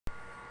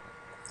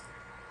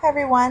Hi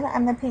everyone,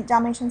 I'm the Pink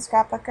Dalmatian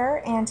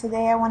Scrapbooker, and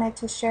today I wanted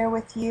to share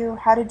with you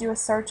how to do a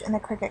search in the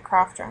Cricut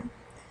Craft Room.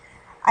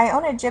 I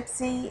own a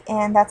Gypsy,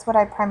 and that's what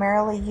I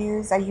primarily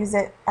use. I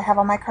have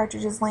all my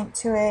cartridges linked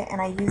to it, and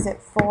I use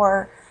it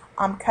for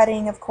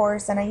cutting, of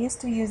course, and I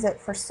used to use it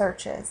for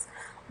searches.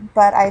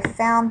 But I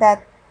found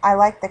that I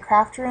like the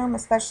Craft Room,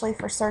 especially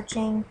for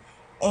searching,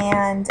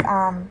 and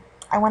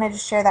I wanted to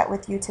share that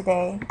with you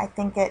today. I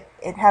think it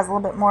has a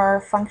little bit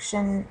more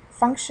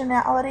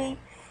functionality,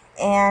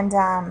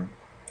 and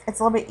it's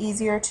a little bit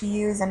easier to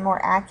use and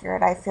more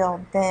accurate, I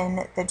feel,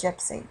 than the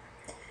Gypsy.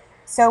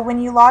 So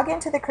when you log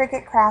into the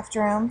Cricut Craft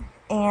Room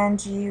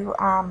and you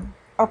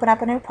open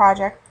up a new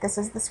project, this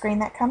is the screen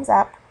that comes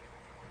up.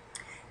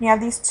 You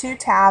have these two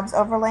tabs,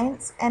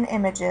 Overlays and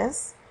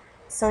Images.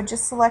 So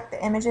just select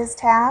the Images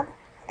tab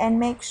and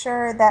make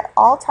sure that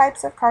all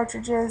types of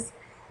cartridges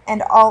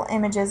and all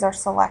images are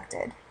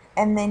selected.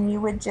 And then you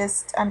would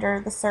just,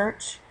 under the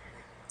search,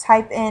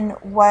 type in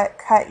what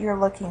cut you're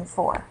looking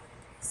for.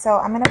 So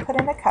I'm going to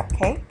put in a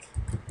cupcake,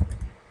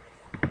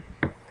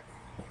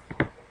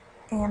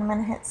 and I'm going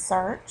to hit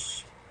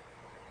search.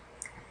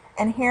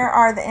 And here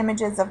are the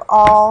images of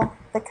all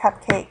the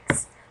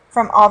cupcakes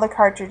from all the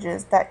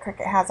cartridges that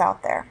Cricut has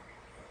out there.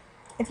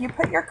 If you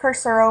put your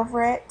cursor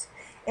over it,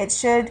 it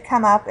should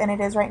come up, and it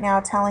is right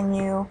now telling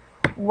you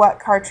what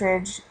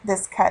cartridge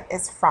this cut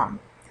is from.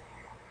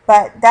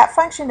 But that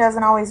function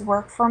doesn't always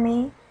work for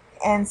me,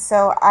 and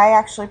so I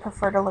actually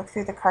prefer to look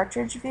through the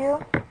cartridge view.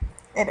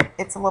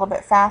 It's a little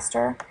bit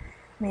faster.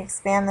 Let me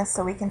expand this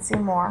so we can see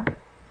more.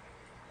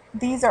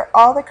 These are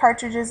all the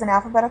cartridges in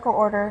alphabetical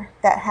order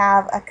that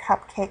have a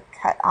cupcake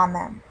cut on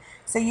them.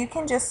 So you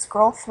can just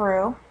scroll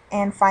through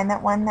and find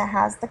that one that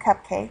has the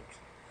cupcake.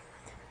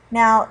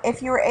 Now,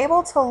 if you were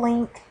able to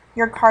link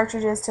your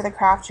cartridges to the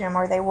craft room,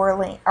 or they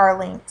are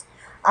linked,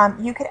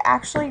 you could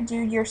actually do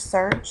your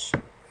search.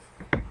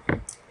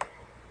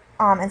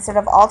 Instead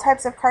of all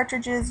types of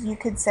cartridges, you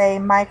could say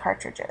my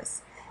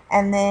cartridges.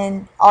 And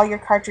then all your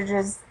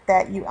cartridges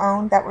that you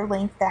owned that were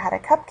linked that had a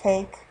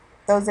cupcake,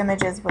 those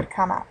images would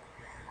come up.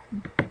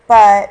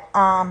 But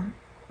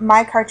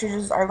my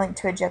cartridges are linked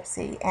to a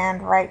Gypsy,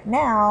 and right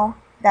now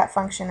that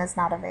function is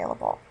not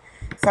available.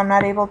 So I'm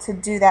not able to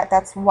do that.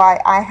 That's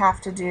why I have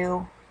to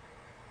do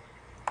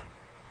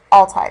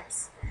all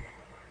types.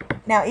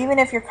 Now, even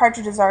if your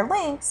cartridges are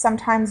linked,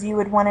 sometimes you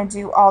would want to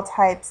do all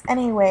types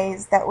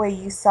anyways. That way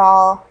you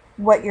saw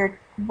what your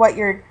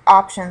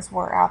options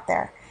were out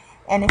there.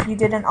 And if you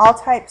did an all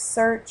types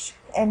search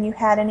and you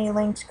had any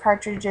linked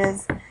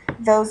cartridges,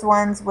 those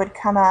ones would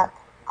come up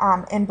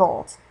in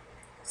bold,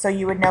 so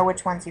you would know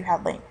which ones you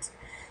had linked.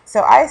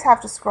 So I just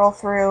have to scroll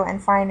through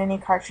and find any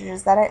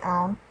cartridges that I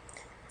own.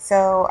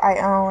 So I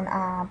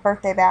own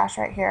Birthday Bash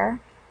right here,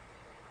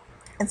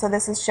 and so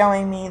this is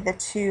showing me the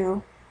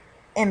two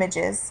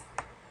images,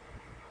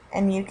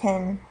 and you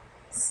can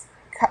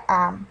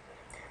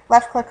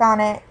left click on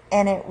it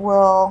and it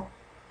will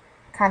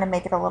kind of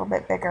make it a little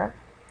bit bigger.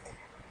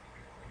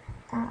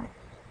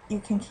 You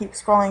can keep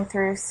scrolling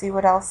through, see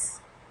what else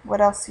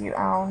you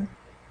own.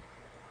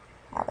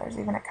 There's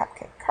even a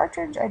cupcake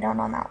cartridge. I don't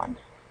own that one.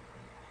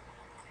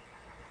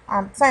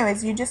 So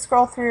anyways, you just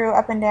scroll through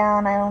up and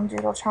down. I own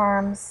Doodle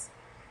Charms.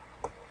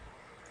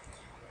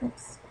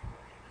 Oops.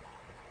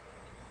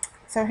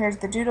 So here's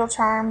the Doodle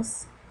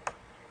Charms.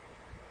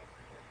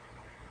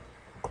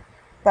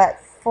 But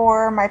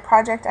for my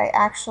project, I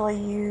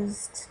actually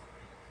used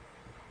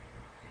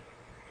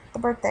the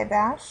Birthday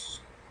Bash.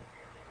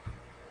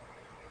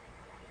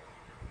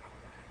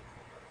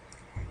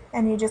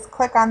 And you just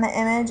click on the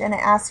image and it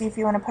asks you if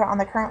you want to put it on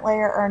the current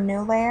layer or a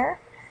new layer.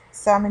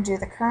 So I'm going to do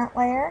the current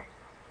layer.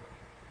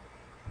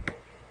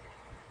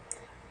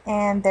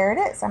 And there it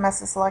is. I must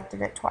have selected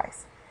it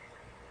twice.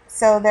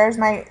 So there's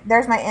my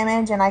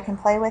image, and I can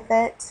play with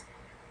it,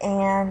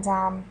 and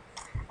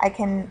I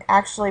can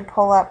actually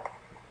pull up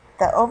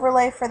the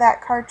overlay for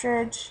that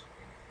cartridge,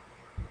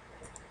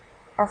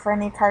 or for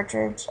any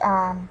cartridge.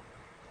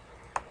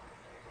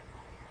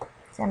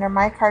 See, under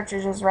my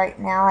cartridges right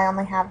now, I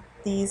only have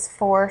these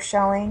 4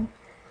 showing.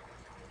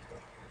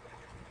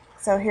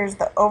 So here's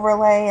the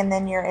overlay, and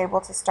then you're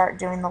able to start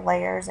doing the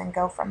layers and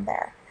go from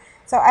there.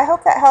 So I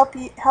hope that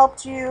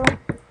helped you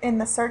in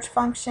the search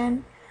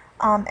function,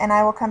 and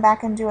I will come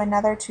back and do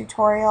another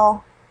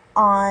tutorial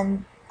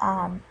on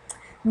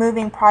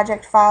moving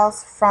project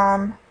files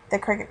from the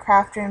Cricut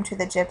Craft Room to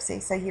the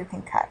Gypsy so you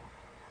can cut.